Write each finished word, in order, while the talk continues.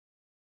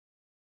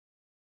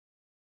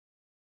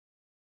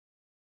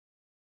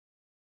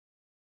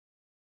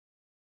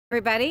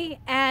Everybody,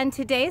 and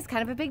today is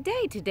kind of a big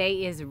day.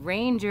 Today is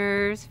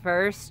Ranger's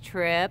first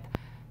trip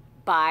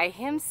by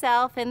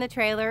himself in the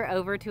trailer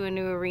over to a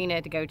new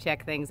arena to go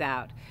check things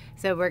out.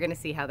 So we're gonna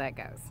see how that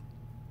goes.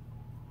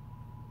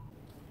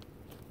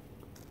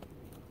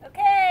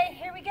 Okay,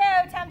 here we go.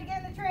 Time to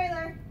get in the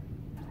trailer.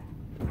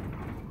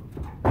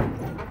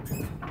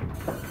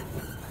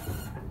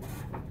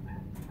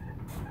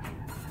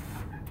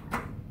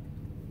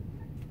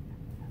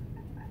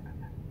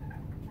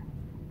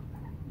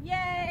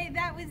 Yay,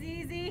 that was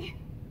easy.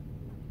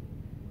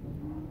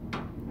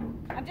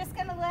 I'm just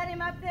gonna let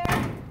him up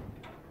there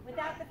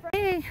without the front.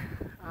 Okay,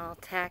 all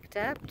tacked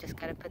up, just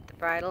gotta put the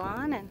bridle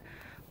on and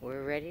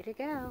we're ready to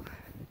go.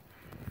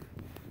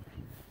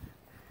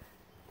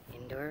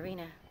 Indoor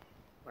arena,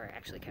 or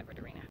actually covered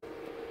arena.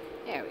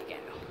 There we go.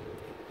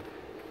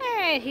 All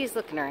right, he's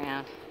looking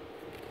around.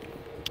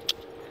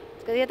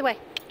 Let's go the other way.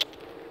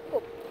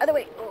 Oh, other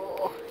way.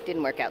 Oh,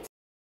 didn't work out.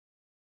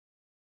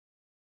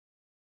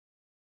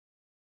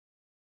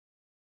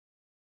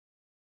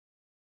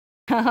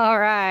 All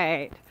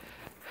right.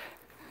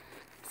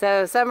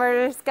 So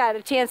Summer's got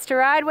a chance to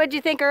ride. What'd you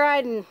think of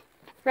riding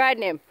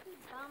him?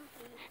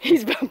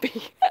 He's bumpy.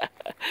 He's bumpy.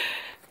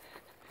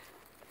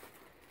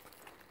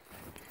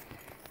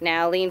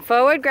 Now lean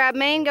forward, grab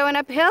mane going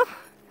uphill.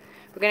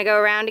 We're gonna go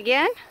around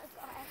again.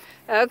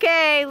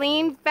 Okay,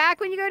 lean back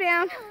when you go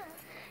down.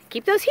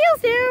 Keep those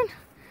heels down.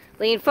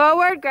 Lean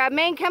forward, grab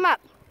mane, come up.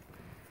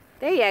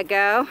 There you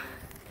go.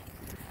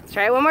 Let's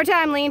try it one more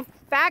time. Lean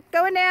back,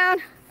 going down.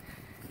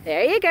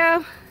 There you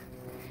go.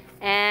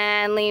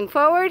 And lean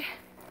forward.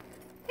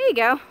 There you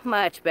go.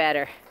 Much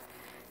better.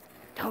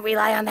 Don't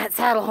rely on that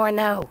saddle horn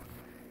though.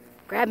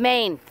 Grab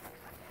mane.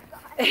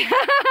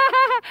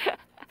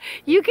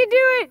 You can do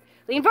it.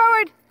 Lean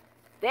forward.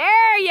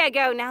 There you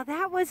go. Now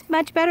that was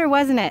much better,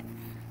 wasn't it?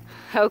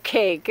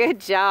 Okay,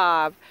 good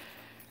job.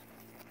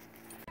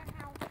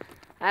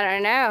 I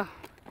don't know.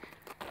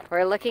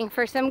 We're looking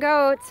for some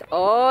goats.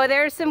 Oh,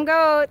 there's some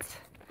goats.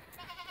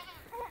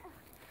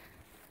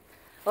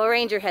 Well,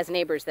 Ranger has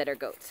neighbors that are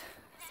goats,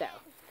 so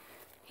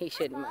he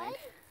shouldn't mind.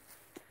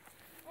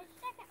 There's a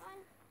second one.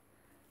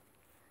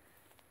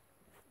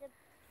 The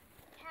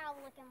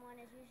cow-looking one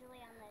is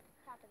usually on the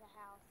top of the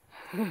house.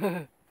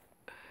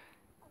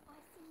 Oh, I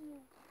see you.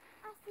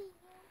 I see you.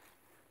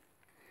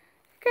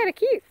 Kind of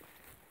cute.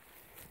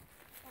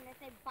 And if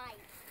they bite.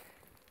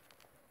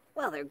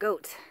 Well, they're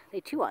goats.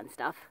 They chew on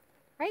stuff,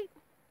 right?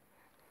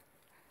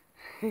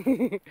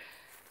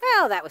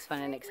 Well, that was fun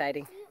and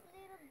exciting.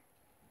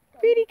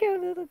 Pretty cute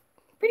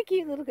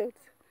little goats.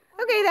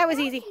 Okay, that was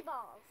easy.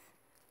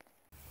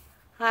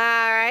 All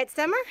right,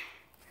 Summer.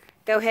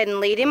 Go ahead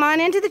and lead him on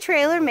into the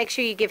trailer. Make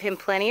sure you give him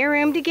plenty of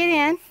room to get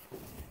in.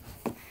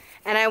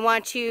 And I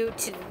want you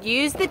to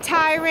use the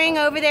tie ring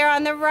over there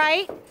on the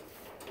right. This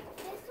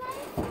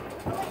way?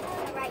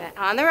 On the right.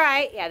 On the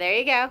right. Yeah, there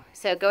you go.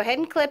 So go ahead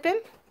and clip him.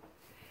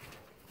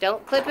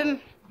 Don't clip him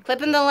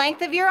the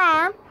length of your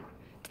arm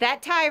to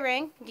that tie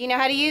ring. Do you know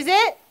how to use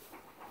it?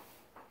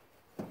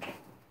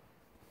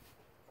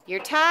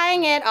 You're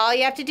tying it. All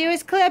you have to do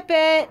is clip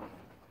it.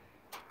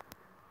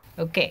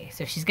 Okay,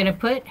 so she's gonna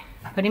put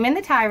him in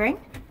the tie ring.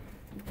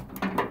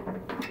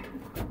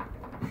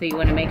 So you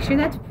want to make sure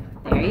that's,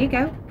 there you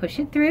go. Push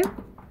it through.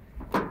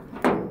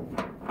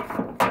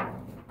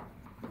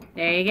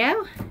 There you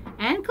go.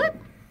 And clip.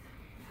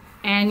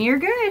 And you're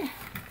good.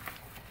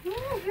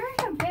 You're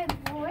a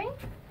big boy.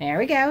 There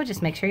we go.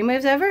 Just make sure he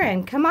moves over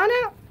and come on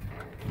out.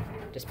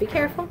 Just be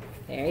careful.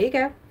 There you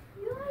go.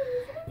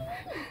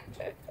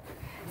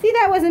 See,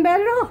 that wasn't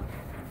bad at all.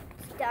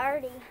 It's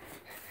dirty.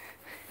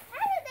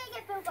 How did they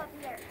get poop up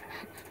here?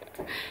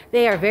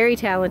 They are very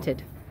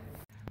talented.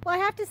 Well, I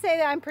have to say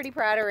that I'm pretty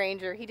proud of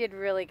Ranger. He did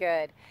really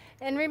good.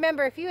 And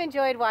remember, if you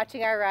enjoyed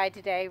watching our ride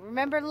today,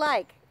 remember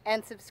like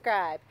and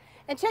subscribe.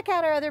 And check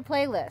out our other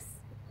playlists.